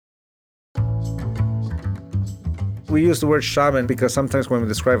We use the word shaman because sometimes when we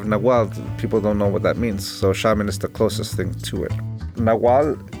describe Nahual, people don't know what that means. So shaman is the closest thing to it.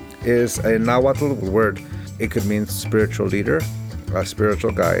 Nahual is a Nahuatl word. It could mean spiritual leader, a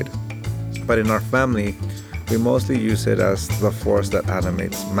spiritual guide. But in our family, we mostly use it as the force that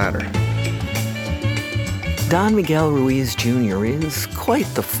animates matter. Don Miguel Ruiz Jr. is quite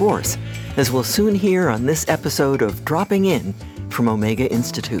the force, as we'll soon hear on this episode of Dropping In from Omega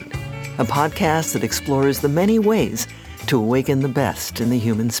Institute, a podcast that explores the many ways to awaken the best in the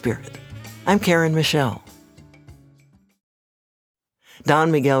human spirit. I'm Karen Michelle.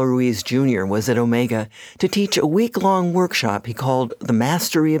 Don Miguel Ruiz Jr. was at Omega to teach a week-long workshop he called The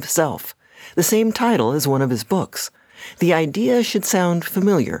Mastery of Self, the same title as one of his books. The idea should sound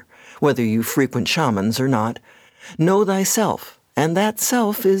familiar, whether you frequent shamans or not. Know thyself, and that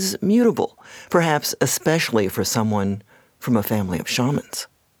self is mutable, perhaps especially for someone from a family of shamans.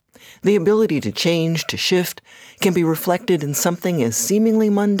 The ability to change, to shift, can be reflected in something as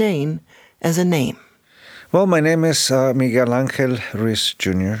seemingly mundane as a name. Well, my name is Miguel Angel Ruiz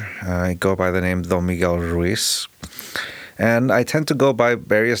Jr. I go by the name Don Miguel Ruiz. And I tend to go by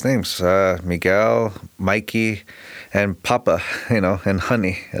various names, Miguel, Mikey, and Papa, and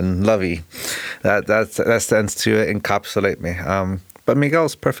Honey, and Lovey. That tends to encapsulate me. But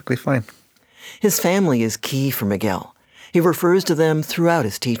Miguel's perfectly fine. His family is key for Miguel. He refers to them throughout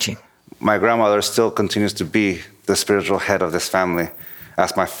his teaching. My grandmother still continues to be the spiritual head of this family,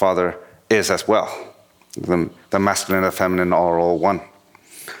 as my father is as well. The masculine and the feminine are all one.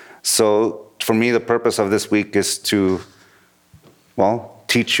 So for me, the purpose of this week is to,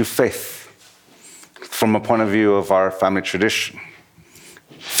 teach you faith from a point of view of our family tradition.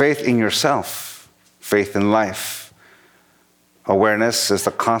 Faith in yourself, faith in life. Awareness is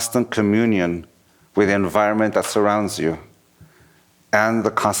the constant communion with the environment that surrounds you and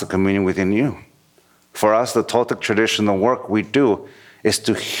the constant communion within you. For us, the Toltec tradition, the work we do is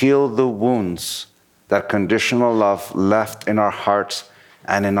to heal the wounds that conditional love left in our hearts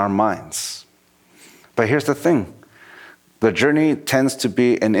and in our minds. But here's the thing. The journey tends to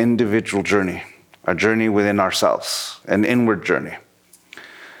be an individual journey, a journey within ourselves, an inward journey.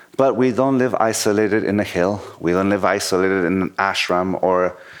 But we don't live isolated in a hill. We don't live isolated in an ashram,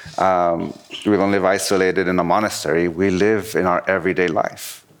 or we don't live isolated in a monastery. We live in our everyday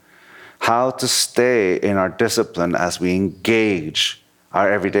life. How to stay in our discipline as we engage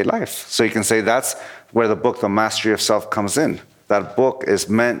our everyday life. So you can say that's where the book, The Mastery of Self, comes in. That book is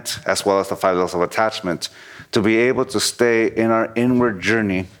meant, as well as the 5 Levels of Attachment, to be able to stay in our inward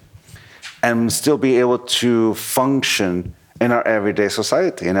journey and still be able to function in our everyday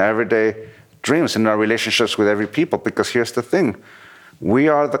society, in our everyday dreams, in our relationships with every people. Because here's the thing. We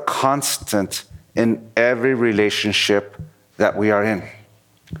are the constant in every relationship that we are in.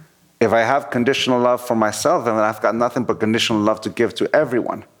 If I have conditional love for myself, then I've got nothing but conditional love to give to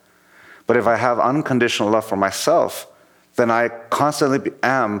everyone. But if I have unconditional love for myself, then I constantly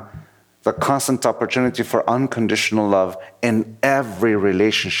am the constant opportunity for unconditional love in every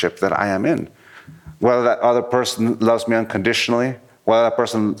relationship that I am in. Whether that other person loves me unconditionally, whether that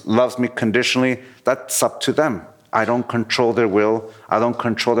person loves me conditionally, that's up to them. I don't control their will, I don't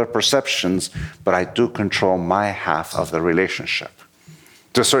control their perceptions, but I do control my half of the relationship.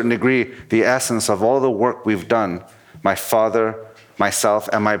 To a certain degree, the essence of all the work we've done, my father, myself,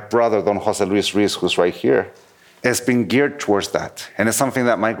 and my brother, Don Jose Luis Ruiz, who's right here, has been geared towards that. And it's something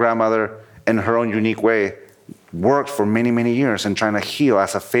that my grandmother, in her own unique way, worked for many, many years in trying to heal.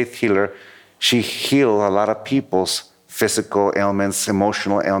 As a faith healer, she healed a lot of people's physical ailments,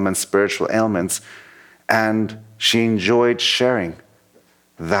 emotional ailments, spiritual ailments, and she enjoyed sharing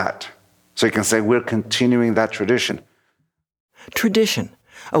that. So you can say we're continuing that tradition. Tradition,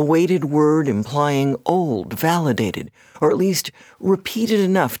 a weighted word implying old, validated, or at least repeated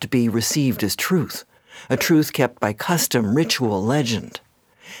enough to be received as truth, a truth kept by custom, ritual, legend.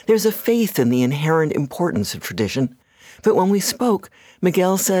 There's a faith in the inherent importance of tradition, but when we spoke,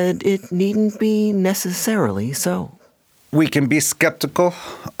 Miguel said it needn't be necessarily so. We can be skeptical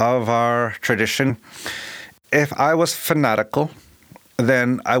of our tradition. If I was fanatical,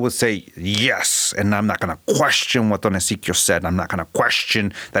 then I would say yes, and I'm not going to question what Don Ezequiel said. I'm not going to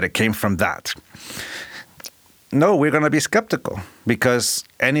question that it came from that. No, we're going to be skeptical because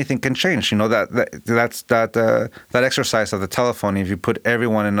anything can change. That's that exercise of the telephone. If you put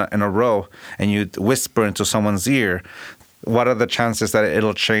everyone in a row and you whisper into someone's ear, what are the chances that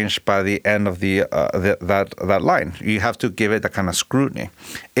it'll change by the end of that line? You have to give it that kind of scrutiny.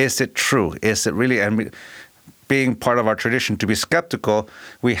 Is it true? Is it really? And being part of our tradition to be skeptical,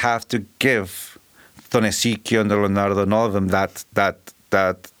 we have to give Don Ezequiel and Leonardo and all of them that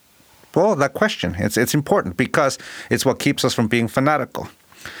well, that question. It's important because it's what keeps us from being fanatical.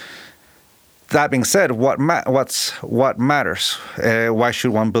 That being said, what matters? Why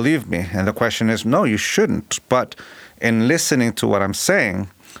should one believe me? And the question is, no, you shouldn't. But in listening to what I'm saying,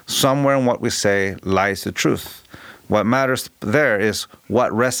 somewhere in what we say lies the truth. What matters there is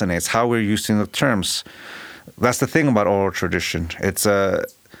what resonates, how we're using the terms. That's the thing about oral tradition. It's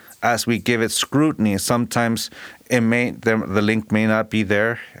as we give it scrutiny, sometimes the link may not be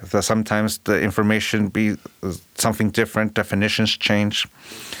there. Sometimes the information be something different. Definitions change.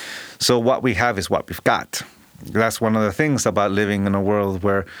 So what we have is what we've got. That's one of the things about living in a world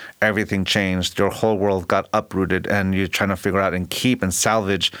where everything changed. Your whole world got uprooted, and you're trying to figure out and keep and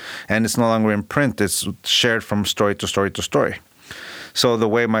salvage. And it's no longer in print. It's shared from story to story to story. So the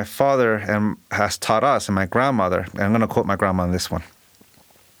way my father has taught us, and my grandmother, and I'm going to quote my grandma on this one.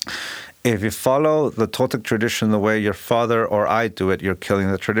 If you follow the Toltec tradition the way your father or I do it, you're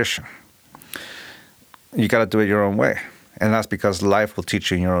killing the tradition. You got to do it your own way. And that's because life will teach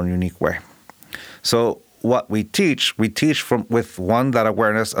you in your own unique way. So what we teach with that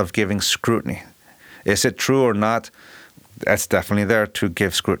awareness of giving scrutiny. Is it true or not? That's definitely there to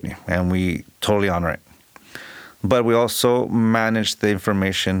give scrutiny, and we totally honor it. But we also manage the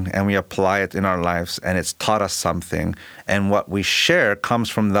information and we apply it in our lives, and it's taught us something. And what we share comes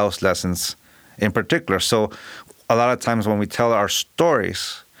from those lessons in particular. So a lot of times when we tell our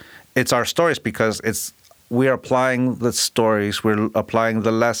stories, it's our stories because we're applying the stories, we're applying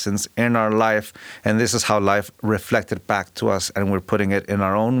the lessons in our life, and this is how life reflected back to us, and we're putting it in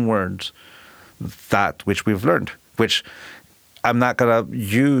our own words, that which we've learned, which I'm not going to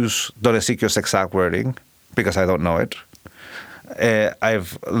use Don Ezequiel's exact wording because I don't know it.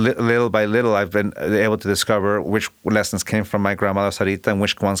 Little by little, I've been able to discover which lessons came from my grandmother Sarita and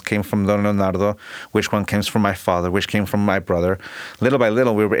which ones came from Don Leonardo, which one came from my father, which came from my brother. Little by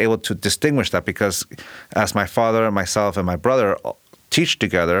little, we were able to distinguish that because as my father, myself, and my brother teach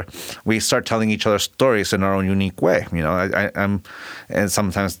together, we start telling each other stories in our own unique way. You know, and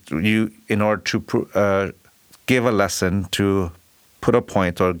sometimes in order to give a lesson, to put a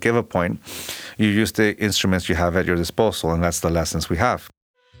point or give a point, you use the instruments you have at your disposal, and that's the lessons we have.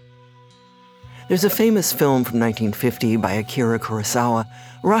 There's a famous film from 1950 by Akira Kurosawa,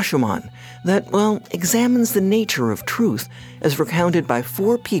 Rashomon, that, examines the nature of truth as recounted by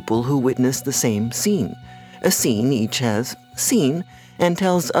 4 people who witnessed the same scene, a scene each has seen and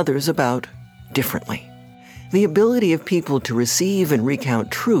tells others about differently. The ability of people to receive and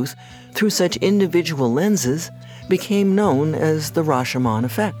recount truth through such individual lenses became known as the Rashomon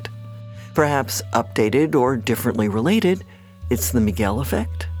effect. Perhaps updated or differently related, it's the Miguel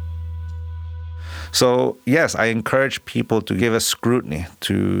effect. So, yes, I encourage people to give us scrutiny,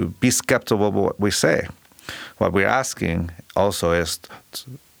 to be skeptical of what we say. What we're asking also is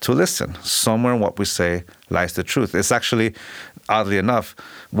to listen. Somewhere in what we say lies the truth. It's actually, oddly enough,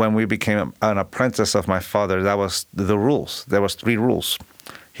 when we became an apprentice of my father, that was the rules. There was 3 rules.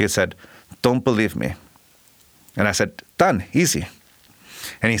 He said, "Don't believe me." And I said, "Done, easy."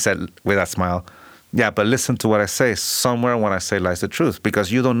 And he said with that smile, "Yeah, but listen to what I say. Somewhere when I say lies the truth,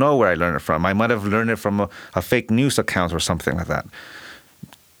 because you don't know where I learned it from. I might have learned it from a fake news account or something like that.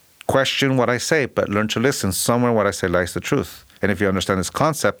 Question what I say, but learn to listen. Somewhere what I say lies the truth. And if you understand this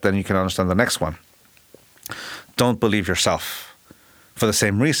concept, then you can understand the next one. Don't believe yourself for the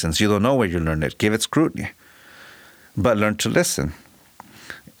same reasons. You don't know where you learned it. Give it scrutiny, but learn to listen.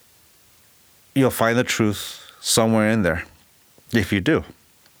 You'll find the truth somewhere in there, if you do.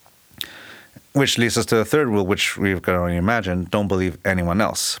 Which leads us to the 3rd rule, which we've got to only imagine. Don't believe anyone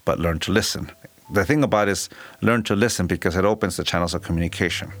else, but learn to listen. The thing about it is learn to listen because it opens the channels of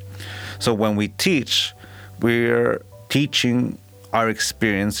communication. So when we teach, we're teaching our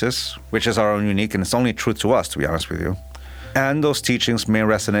experiences, which is our own unique, and it's only true to us, to be honest with you. And those teachings may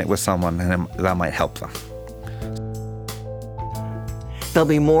resonate with someone, and that might help them. There'll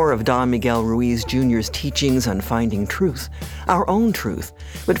be more of Don Miguel Ruiz Jr.'s teachings on finding truth, our own truth.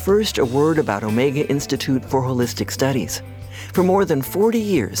 But first, a word about Omega Institute for Holistic Studies. For more than 40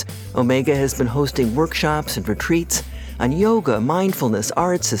 years, Omega has been hosting workshops and retreats on yoga, mindfulness,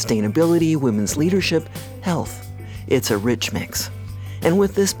 art, sustainability, women's leadership, health. It's a rich mix. And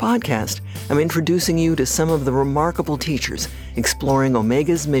with this podcast, I'm introducing you to some of the remarkable teachers exploring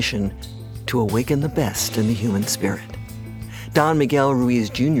Omega's mission to awaken the best in the human spirit. Don Miguel Ruiz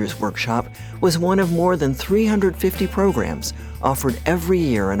Jr.'s workshop was one of more than 350 programs offered every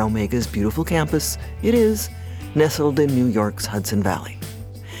year on Omega's beautiful campus. It is nestled in New York's Hudson Valley.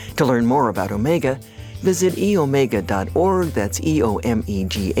 To learn more about Omega, visit eomega.org. That's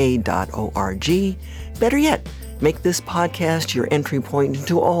eomega.org. Better yet, Make this podcast your entry point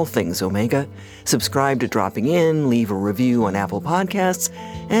into all things Omega. Subscribe to Dropping In, leave a review on Apple Podcasts,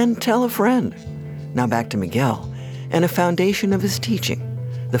 and tell a friend. Now back to Miguel and a foundation of his teaching,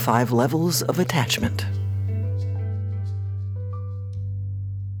 the 5 levels of attachment.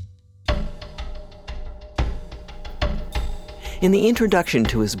 In the introduction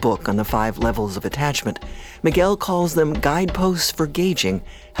to his book on the 5 levels of attachment, Miguel calls them guideposts for gauging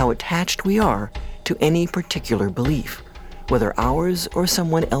how attached we are to any particular belief, whether ours or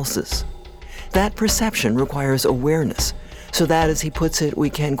someone else's. That perception requires awareness, so that, as he puts it,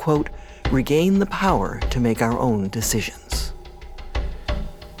 we can, quote, regain the power to make our own decisions.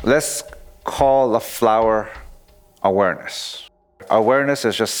 Let's call a flower awareness. Awareness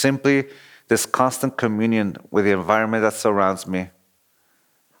is just simply this constant communion with the environment that surrounds me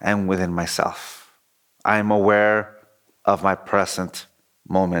and within myself. I'm aware of my present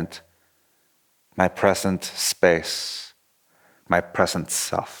moment, my present space, my present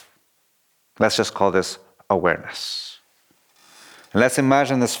self. Let's just call this awareness. And let's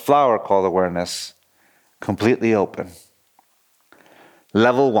imagine this flower called awareness completely open.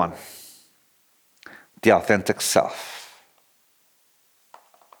 Level 1, the authentic self.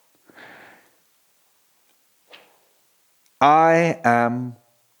 I am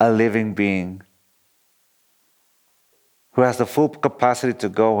a living being who has the full capacity to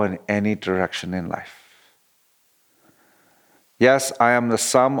go in any direction in life. Yes, I am the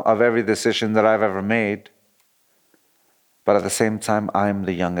sum of every decision that I've ever made, but at the same time, I am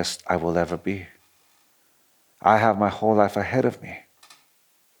the youngest I will ever be. I have my whole life ahead of me.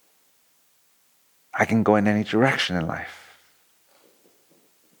 I can go in any direction in life.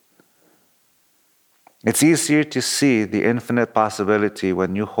 It's easier to see the infinite possibility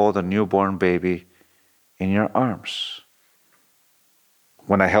when you hold a newborn baby in your arms.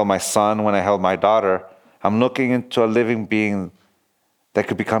 When I held my son, when I held my daughter, I'm looking into a living being that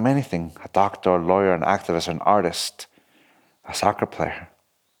could become anything: a doctor, a lawyer, an activist, an artist, a soccer player.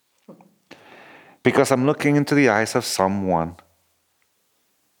 Because I'm looking into the eyes of someone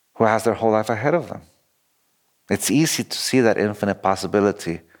who has their whole life ahead of them. It's easy to see that infinite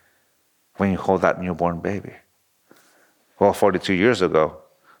possibility when you hold that newborn baby. Well, 42 years ago,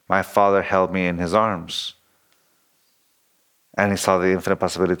 my father held me in his arms, and he saw the infinite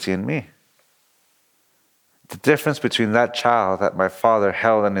possibility in me. The difference between that child that my father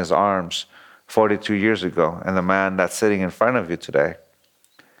held in his arms 42 years ago and the man that's sitting in front of you today,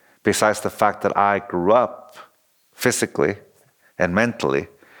 besides the fact that I grew up physically and mentally,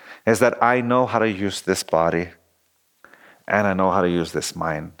 is that I know how to use this body and I know how to use this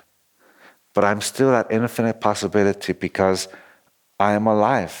mind. But I'm still that infinite possibility because I am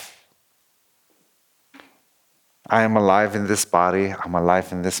alive. I am alive in this body, I'm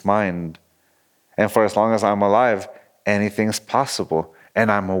alive in this mind. And for as long as I'm alive, anything's possible. And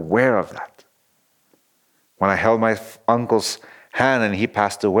I'm aware of that. When I held my uncle's hand and he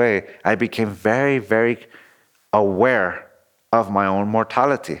passed away, I became very, very aware of my own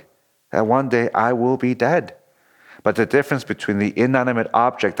mortality. That one day I will be dead. But the difference between the inanimate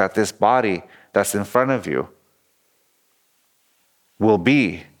object that this body that's in front of you will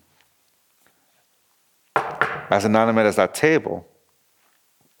be, as inanimate as that table,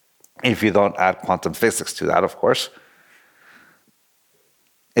 if you don't add quantum physics to that, of course,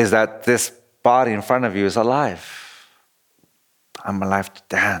 is that this body in front of you is alive. I'm alive to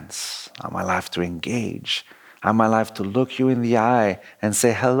dance. I'm alive to engage. I'm alive to look you in the eye and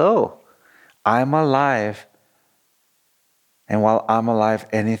say hello. I'm alive. And while I'm alive,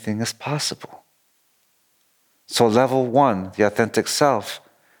 anything is possible. So level 1, the authentic self,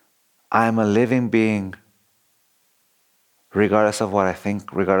 I'm a living being. Regardless of what I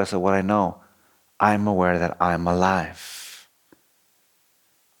think, regardless of what I know, I'm aware that I'm alive.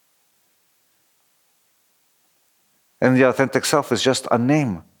 And the authentic self is just a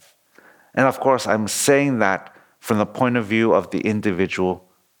name. And of course, I'm saying that from the point of view of the individual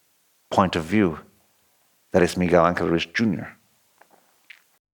point of view. That is Miguel Angel Ruiz Jr.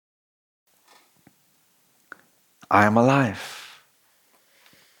 I am alive.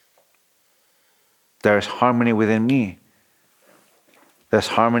 There is harmony within me. There's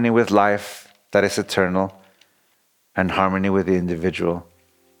harmony with life that is eternal and harmony with the individual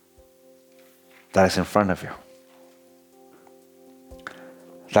that is in front of you.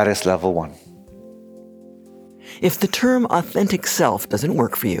 That is level 1. If the term authentic self doesn't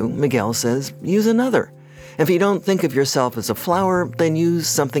work for you, Miguel says, use another. If you don't think of yourself as a flower, then use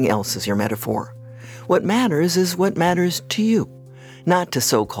something else as your metaphor. What matters is what matters to you, not to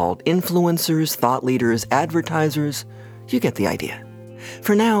so-called influencers, thought leaders, advertisers. You get the idea.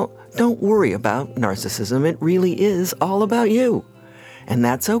 For now, don't worry about narcissism. It really is all about you. And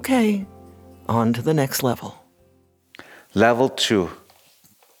that's okay. On to the next level. Level 2,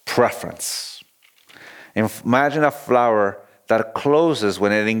 preference. Imagine a flower that closes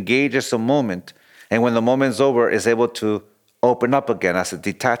when it engages a moment, and when the moment's over, is able to open up again as it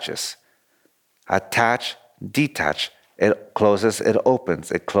detaches. Attach, detach. It closes, it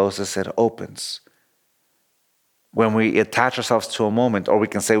opens. It closes, it opens. When we attach ourselves to a moment, or we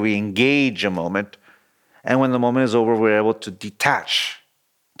can say we engage a moment, and when the moment is over, we're able to detach,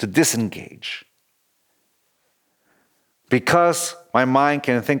 to disengage. Because my mind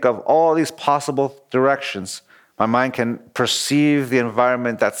can think of all these possible directions, my mind can perceive the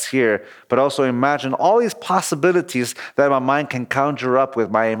environment that's here, but also imagine all these possibilities that my mind can conjure up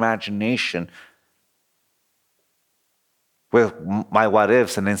with my imagination, with my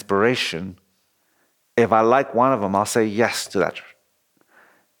what-ifs and inspiration. If I like one of them, I'll say yes to that.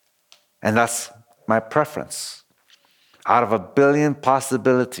 And that's my preference. Out of a billion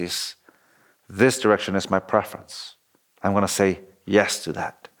possibilities, this direction is my preference. I'm going to say yes to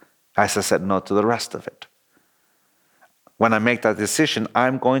that, as I said no to the rest of it. When I make that decision,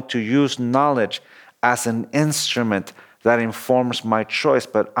 I'm going to use knowledge as an instrument that informs my choice,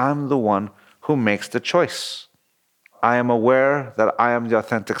 but I'm the one who makes the choice. I am aware that I am the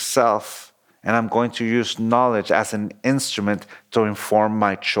authentic self, and I'm going to use knowledge as an instrument to inform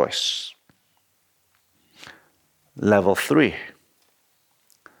my choice. Level 3,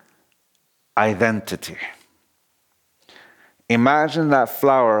 identity. Imagine that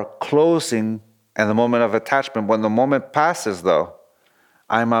flower closing at the moment of attachment. When the moment passes, though,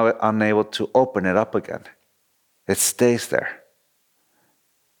 I'm unable to open it up again. It stays there.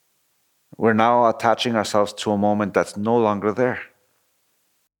 We're now attaching ourselves to a moment that's no longer there.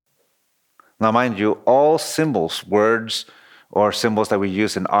 Now, mind you, all symbols, words, or symbols that we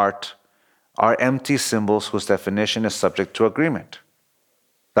use in art are empty symbols whose definition is subject to agreement.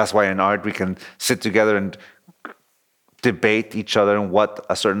 That's why in art we can sit together and debate each other and what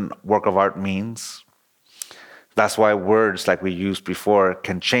a certain work of art means. That's why words like we used before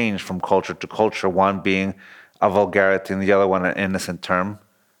can change from culture to culture, one being a vulgarity and the other one an innocent term,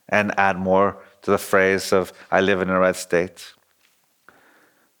 and add more to the phrase of I live in a red state.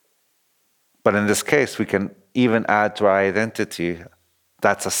 But in this case, we can even add to our identity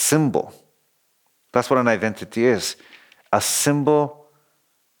that's a symbol. That's what an identity is. A symbol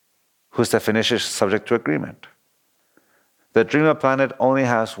whose definition is subject to agreement. The Dreamer Planet only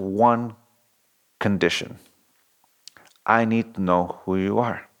has one condition. I need to know who you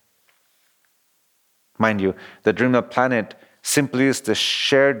are. Mind you, the Dreamer Planet simply is the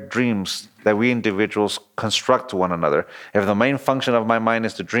shared dreams that we individuals construct to one another. If the main function of my mind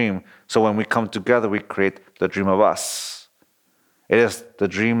is to dream, so when we come together, we create the dream of us. It is the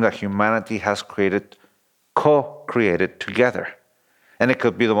dream that humanity has created, co-created together. And it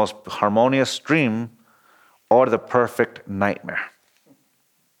could be the most harmonious dream or the perfect nightmare.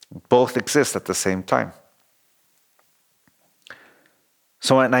 Both exist at the same time.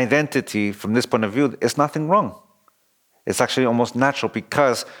 So an identity, from this point of view, is nothing wrong. It's actually almost natural,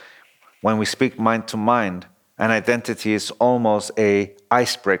 because when we speak mind to mind, an identity is almost an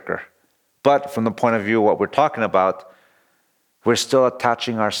icebreaker. But from the point of view of what we're talking about, we're still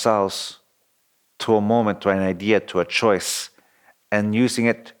attaching ourselves to a moment, to an idea, to a choice, and using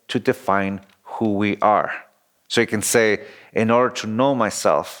it to define who we are. So you can say, in order to know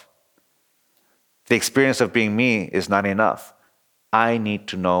myself, the experience of being me is not enough. I need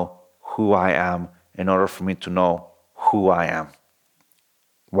to know who I am in order for me to know who I am.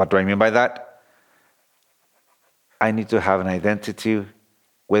 What do I mean by that? I need to have an identity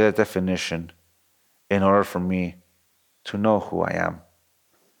with a definition in order for me to know who I am.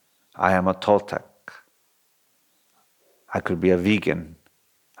 I am a Toltec. I could be a vegan,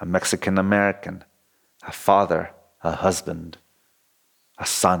 a Mexican American, a father, a husband, a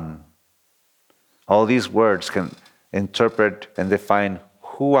son. All these words can interpret and define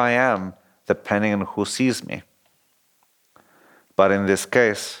who I am depending on who sees me. But in this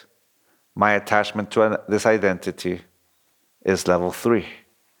case, my attachment to this identity is level 3.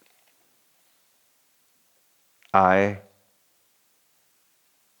 I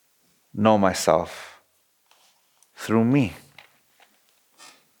know myself through me,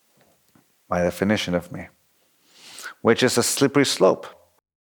 my definition of me, which is a slippery slope.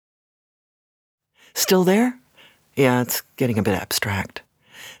 Still there? Yeah, it's getting a bit abstract.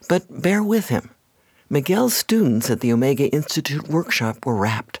 But bear with him. Miguel's students at the Omega Institute workshop were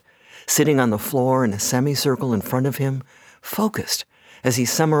rapt, sitting on the floor in a semicircle in front of him, focused as he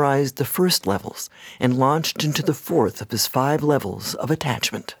summarized the first levels and launched into the fourth of his 5 levels of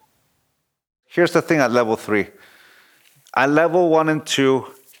attachment. Here's the thing at level 3. At level 1 and 2,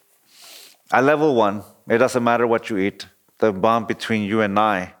 at level 1, it doesn't matter what you eat. The bond between you and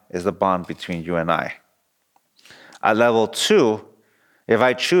I is the bond between you and I. At level 2, if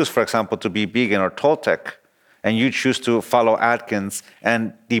I choose, for example, to be vegan or Toltec, and you choose to follow Atkins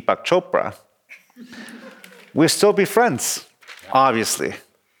and Deepak Chopra, we'll still be friends, obviously.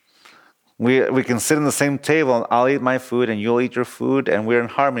 We can sit in the same table, and I'll eat my food and you'll eat your food, and we're in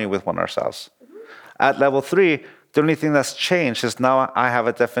harmony with one ourselves. At level 3, the only thing that's changed is now I have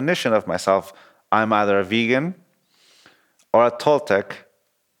a definition of myself. I'm either a vegan or a Toltec,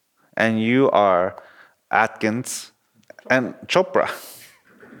 and you are Atkins and Chopra.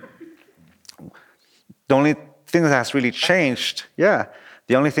 The only thing that has really changed, the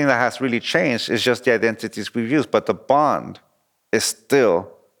only thing that has really changed is just the identities we've used, but the bond is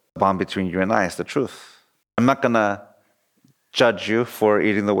still the bond between you and I, is the truth. I'm not going to judge you for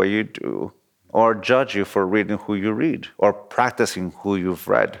eating the way you do, or judge you for reading who you read, or practicing who you've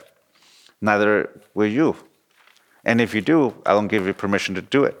read. Neither will you. And if you do, I don't give you permission to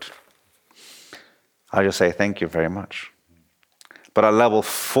do it. I'll just say thank you very much. But at level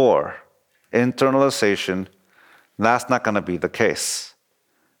 4, internalization, that's not going to be the case.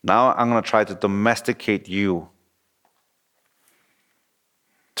 Now I'm going to try to domesticate you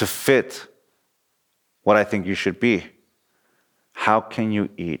to fit what I think you should be. How can you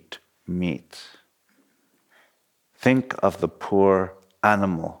eat meat? Think of the poor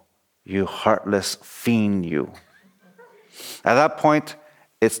animal, you heartless fiend, you. At that point,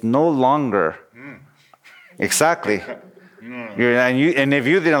 it's no longer exactly. And if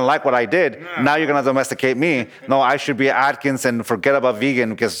you didn't like what I did, now you're going to domesticate me. No, I should be Atkins and forget about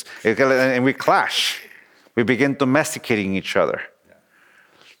vegan and we clash. We begin domesticating each other.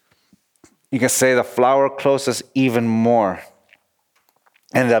 You can say the flower closes even more.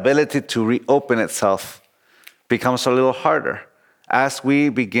 And the ability to reopen itself becomes a little harder as we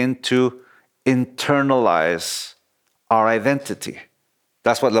begin to internalize our identity.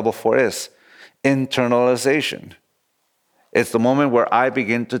 That's what level 4 is. Internalization. It's the moment where I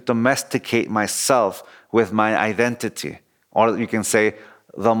begin to domesticate myself with my identity. Or you can say,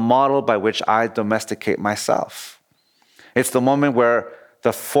 the model by which I domesticate myself. It's the moment where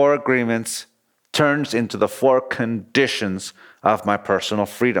the 4 agreements turns into the 4 conditions of my personal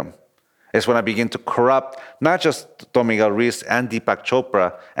freedom. It's when I begin to corrupt not just Don Miguel Ruiz and Deepak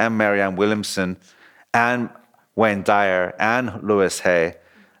Chopra and Marianne Williamson and Wayne Dyer and Louis Hay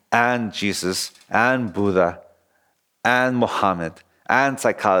and Jesus and Buddha and Muhammad and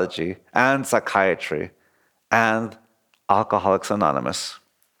psychology and psychiatry and Alcoholics Anonymous.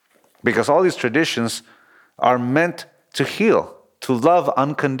 Because all these traditions are meant to heal, to love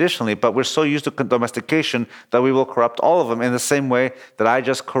unconditionally, but we're so used to domestication that we will corrupt all of them in the same way that I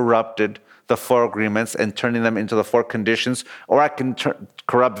just corrupted the 4 agreements and turning them into the 4 conditions, or I can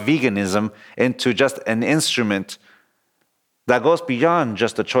corrupt veganism into just an instrument that goes beyond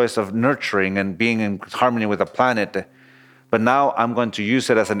just the choice of nurturing and being in harmony with the planet. But now I'm going to use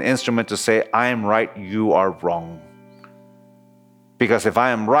it as an instrument to say, I am right, you are wrong. Because if I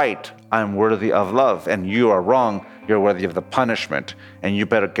am right, I'm worthy of love, and you are wrong, you're worthy of the punishment, and you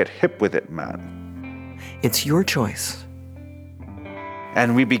better get hip with it, man. It's your choice.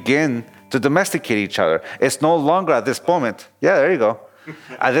 And we begin to domesticate each other. It's no longer at this moment, there you go.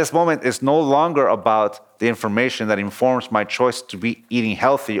 At this moment, it's no longer about the information that informs my choice to be eating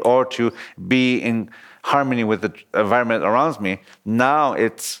healthy or to be in harmony with the environment around me. Now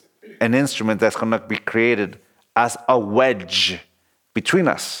it's an instrument that's going to be created as a wedge between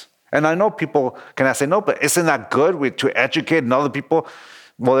us. And I know people can say, no, but isn't that good to educate other people?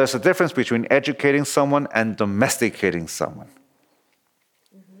 Well, there's a difference between educating someone and domesticating someone.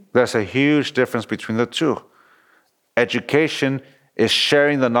 There's a huge difference between the two. Education is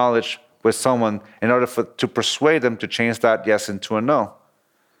sharing the knowledge with someone in order to persuade them to change that yes into a no.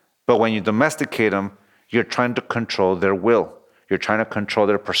 But when you domesticate them, you're trying to control their will. You're trying to control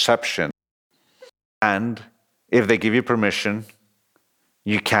their perception. And if they give you permission,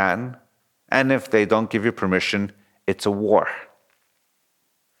 you can. And if they don't give you permission, it's a war.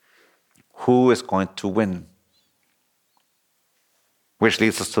 Who is going to win? Which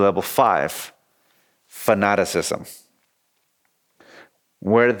leads us to level 5, fanaticism.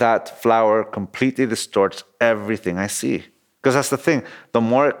 Where that flower completely distorts everything I see. Because that's the thing. The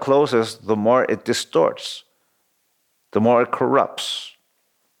more it closes, the more it distorts. The more it corrupts.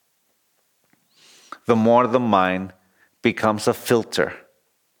 The more the mind becomes a filter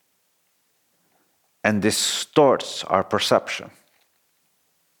and distorts our perception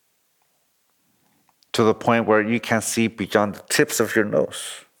to the point where you can't see beyond the tips of your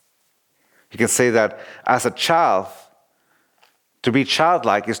nose. You can say that as a child, to be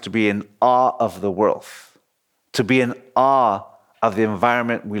childlike is to be in awe of the world, to be in awe of the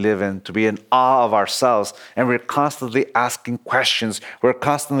environment we live in, to be in awe of ourselves. And we're constantly asking questions. We're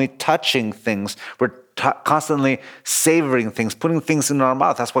constantly touching things. We're constantly savoring things, putting things in our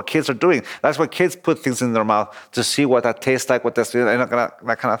mouth. That's what kids are doing. That's why kids put things in their mouth to see what that tastes like, what that's, and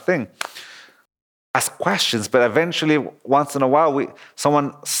that kind of thing. Ask questions, but eventually, once in a while, we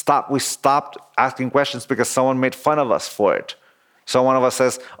stopped asking questions because someone made fun of us for it. So one of us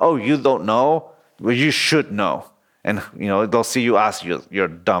says, "Oh, you don't know? Well, you should know." And they'll see you ask, you're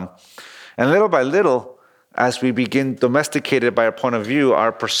dumb. And little by little, as we begin domesticated by our point of view,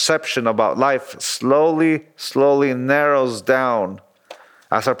 our perception about life slowly narrows down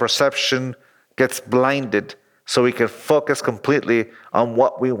as our perception gets blinded so we can focus completely on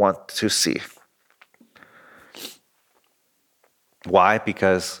what we want to see. Why?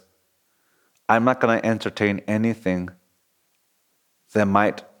 Because I'm not going to entertain anything that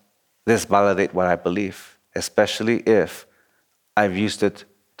might disvalidate what I believe, especially if I've used it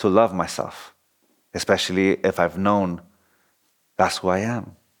to love myself, especially if I've known that's who I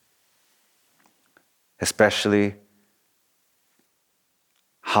am, especially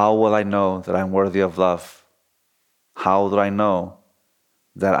how will I know that I'm worthy of love? How do I know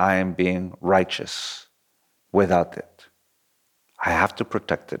that I am being righteous without it? I have to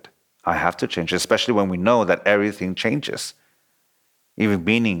protect it. I have to change it, especially when we know that everything changes. Even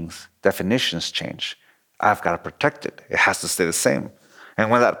meanings, definitions change. I've got to protect it. It has to stay the same.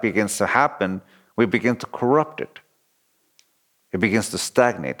 And when that begins to happen, we begin to corrupt it. It begins to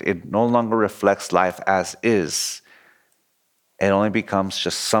stagnate. It no longer reflects life as is. It only becomes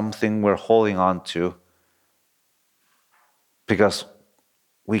just something we're holding on to because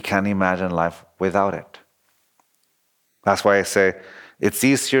we can't imagine life without it. That's why I say it's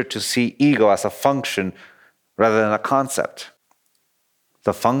easier to see ego as a function rather than a concept.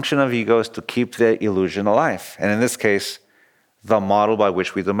 The function of ego is to keep the illusion alive. And in this case, the model by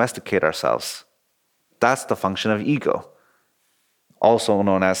which we domesticate ourselves. That's the function of ego, also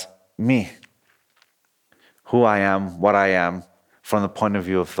known as me. Who I am, what I am, from the point of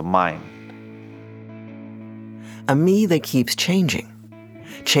view of the mind. A me that keeps changing.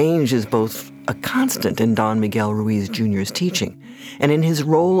 Change is both a constant in Don Miguel Ruiz Jr.'s teaching and in his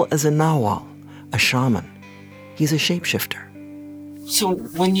role as a Nahual, a shaman. He's a shapeshifter. So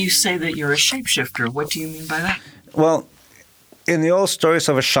when you say that you're a shapeshifter, what do you mean by that? Well, in the old stories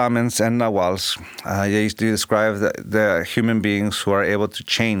of shamans and Nahuals, they used to describe the human beings who are able to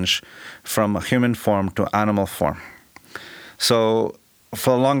change from a human form to animal form. So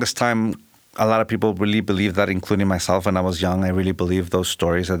for the longest time, a lot of people really believed that, including myself. When I was young, I really believed those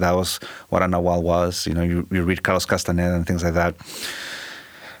stories, that was what a Nahual was. You read Carlos Castaneda and things like that.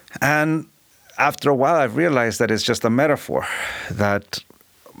 And after a while, I've realized that it's just a metaphor, that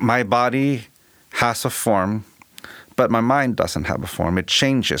my body has a form, but my mind doesn't have a form. It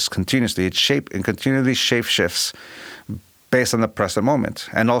changes continuously. It continually shape shifts based on the present moment.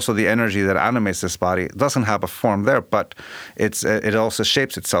 And also the energy that animates this body doesn't have a form there, but it also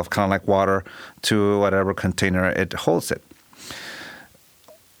shapes itself, kind of like water, to whatever container it holds it.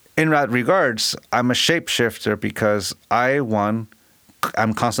 In that regards, I'm a shapeshifter because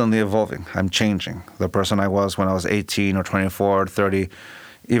I'm constantly evolving. I'm changing. The person I was when I was 18 or 24 or 30,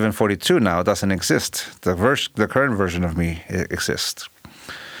 even 42 now doesn't exist. The current version of me exists.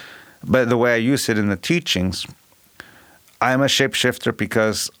 But the way I use it in the teachings, I'm a shapeshifter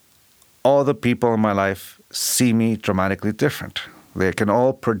because all the people in my life see me dramatically different. They can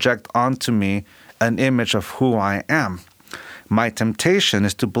all project onto me an image of who I am. My temptation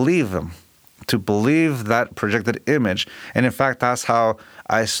is to believe them, to believe that projected image. And in fact, that's how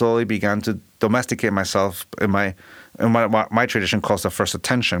I slowly began to domesticate myself in what my tradition calls the first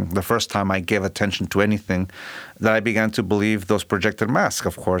attention. The first time I gave attention to anything, that I began to believe those projected masks.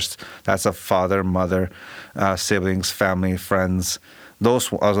 Of course, that's a father, mother, siblings, family, friends.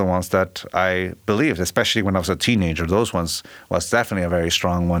 Those are the ones that I believed, especially when I was a teenager. Those ones was definitely a very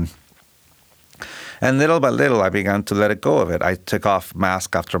strong one. And little by little, I began to let it go of it. I took off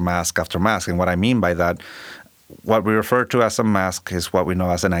mask after mask after mask. And what I mean by that, what we refer to as a mask is what we know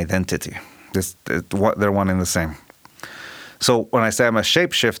as an identity. They're one and the same. So when I say I'm a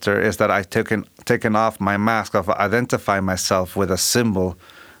shapeshifter, is that I've taken off my mask of identifying myself with a symbol,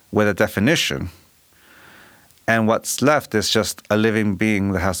 with a definition. And what's left is just a living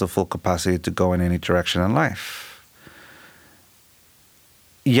being that has the full capacity to go in any direction in life.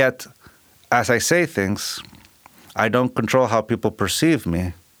 Yet, as I say things, I don't control how people perceive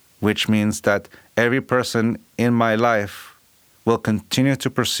me, which means that every person in my life will continue to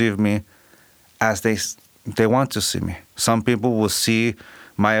perceive me as they want to see me. Some people will see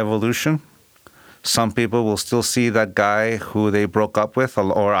my evolution. Some people will still see that guy who they broke up with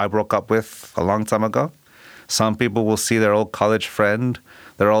or I broke up with a long time ago. Some people will see their old college friend,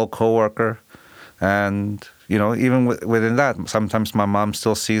 their old coworker. And, even within that, sometimes my mom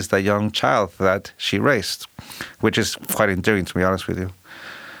still sees that young child that she raised, which is quite endearing, to be honest with you.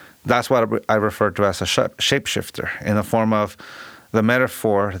 That's what I refer to as a shapeshifter, in the form of the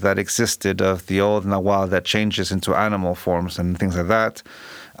metaphor that existed of the old Nahual that changes into animal forms and things like that.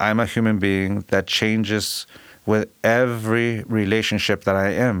 I'm a human being that changes with every relationship that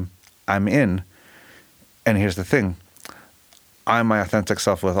I'm in. And here's the thing. I'm my authentic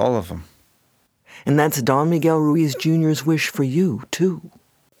self with all of them. And that's Don Miguel Ruiz Jr.'s wish for you, too.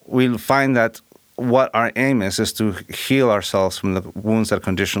 We'll find that what our aim is to heal ourselves from the wounds that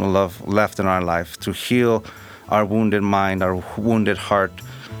conditional love left in our life, to heal our wounded mind, our wounded heart,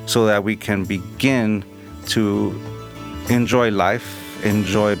 so that we can begin to enjoy life,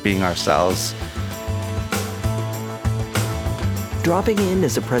 enjoy being ourselves. Dropping In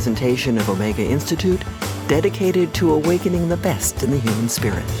is a presentation of Omega Institute dedicated to awakening the best in the human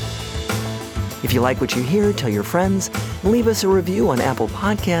spirit. If you like what you hear, tell your friends and leave us a review on Apple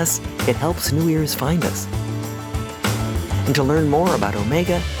Podcasts. It helps new ears find us. And to learn more about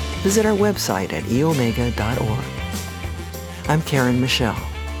Omega, visit our website at eomega.org. I'm Karen Michelle.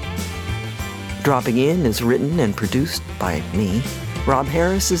 Dropping In is written and produced by me. Rob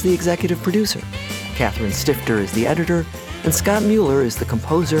Harris is the executive producer. Catherine Stifter is the editor. And Scott Mueller is the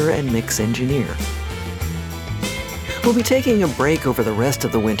composer and mix engineer. We'll be taking a break over the rest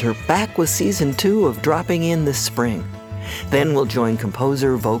of the winter, back with Season 2 of Dropping In this spring. Then we'll join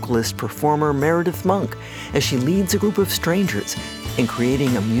composer, vocalist, performer Meredith Monk as she leads a group of strangers in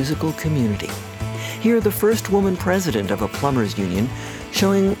creating a musical community. Hear the first woman president of a plumbers union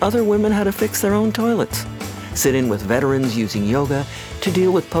showing other women how to fix their own toilets. Sit in with veterans using yoga to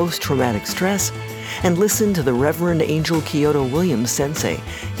deal with post-traumatic stress, and listen to the Reverend Angel Kyoto Williams Sensei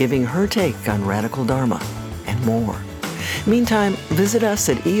giving her take on radical Dharma, and more. Meantime, visit us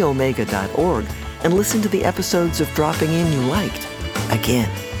at eomega.org and listen to the episodes of Dropping In you liked again.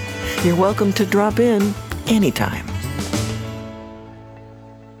 You're welcome to drop in anytime.